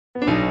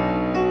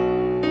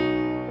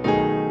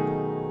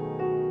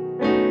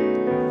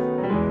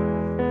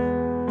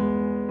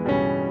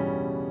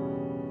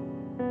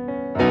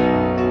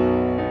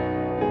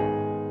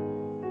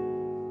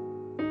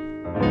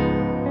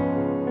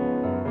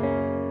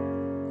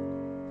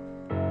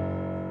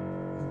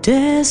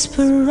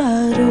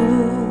Desperado,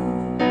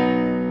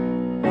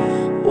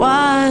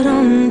 why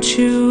don't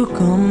you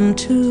come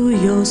to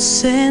your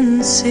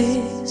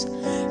senses?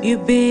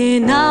 You've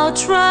been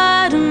out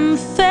riding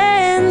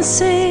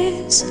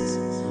fences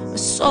for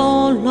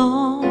so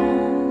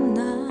long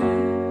now.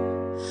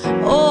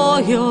 Oh,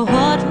 you're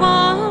hot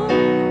one.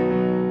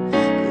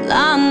 Well,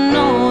 I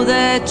know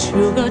that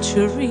you got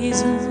your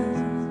reason.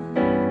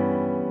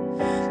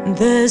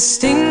 There's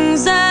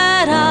things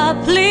that are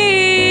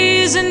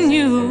pleasing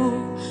you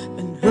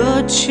and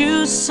hurt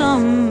you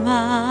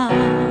somehow.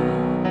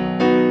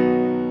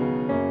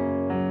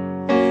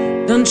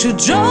 Don't you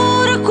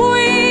draw the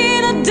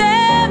queen of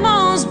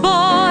demons,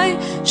 boy.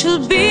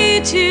 She'll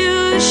beat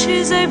you,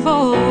 she's a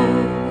boy.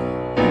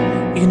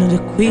 You know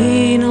the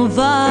queen of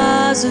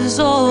us is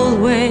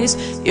always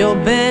your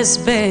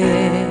best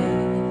bet.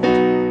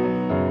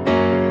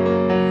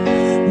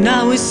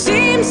 Now it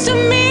seems to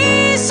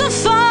me so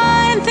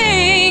fine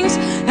things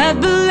have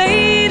been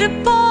laid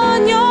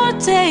upon your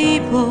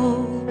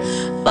table,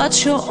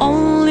 but you're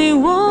only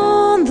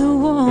one, the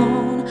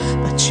one,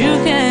 but you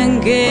can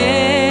get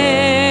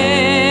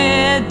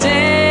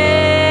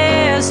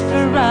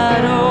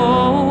desperado.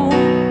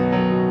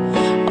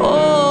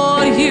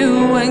 Oh,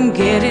 you ain't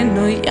getting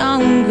no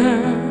younger.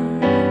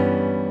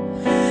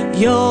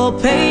 Your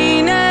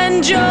pain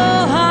and your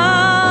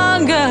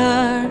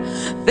hunger,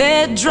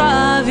 they're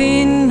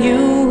driving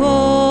you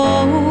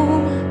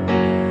home.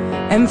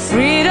 And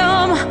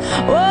freedom,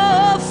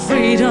 oh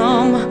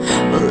freedom,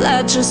 well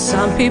that's just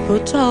some people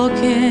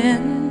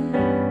talking.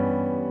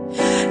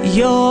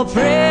 Your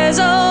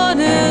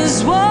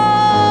prisoners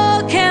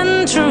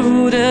walking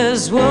through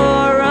this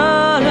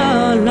world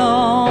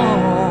alone.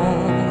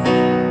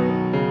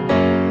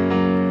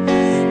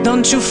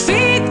 Don't your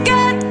feet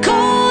get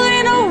cold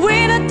in the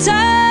winter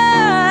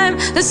time?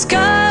 The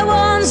sky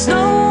won't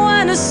snow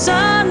and the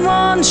sun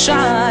won't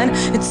shine.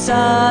 It's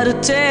hard to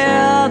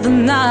tell the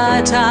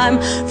nighttime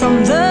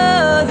from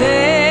the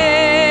day.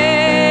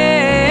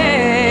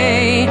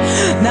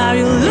 Now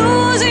you're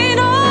losing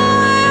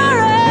all your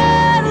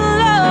red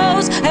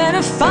lows, and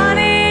it's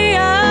funny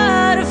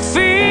how the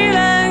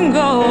feeling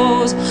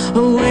goes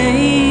away.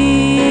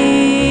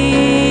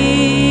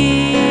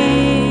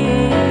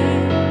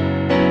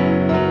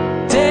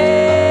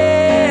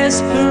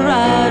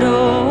 Desperado,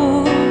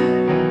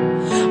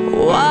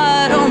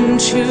 why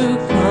don't you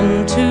come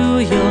to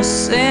your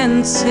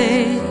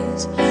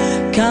senses?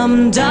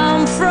 Come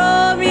down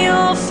from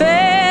your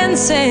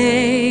fences.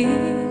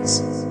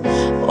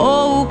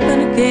 Open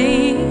a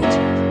gate.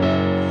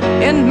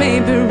 It may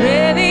be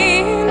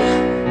raining,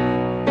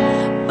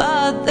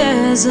 but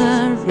there's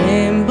a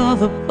rainbow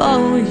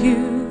above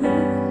you.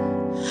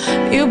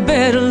 You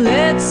better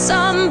let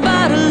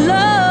somebody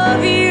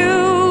love you.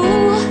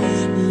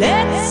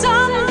 Let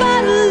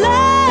somebody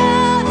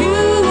love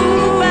you.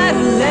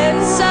 Better let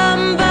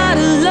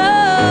somebody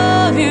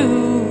love you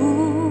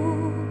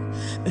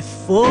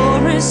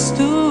before it's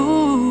too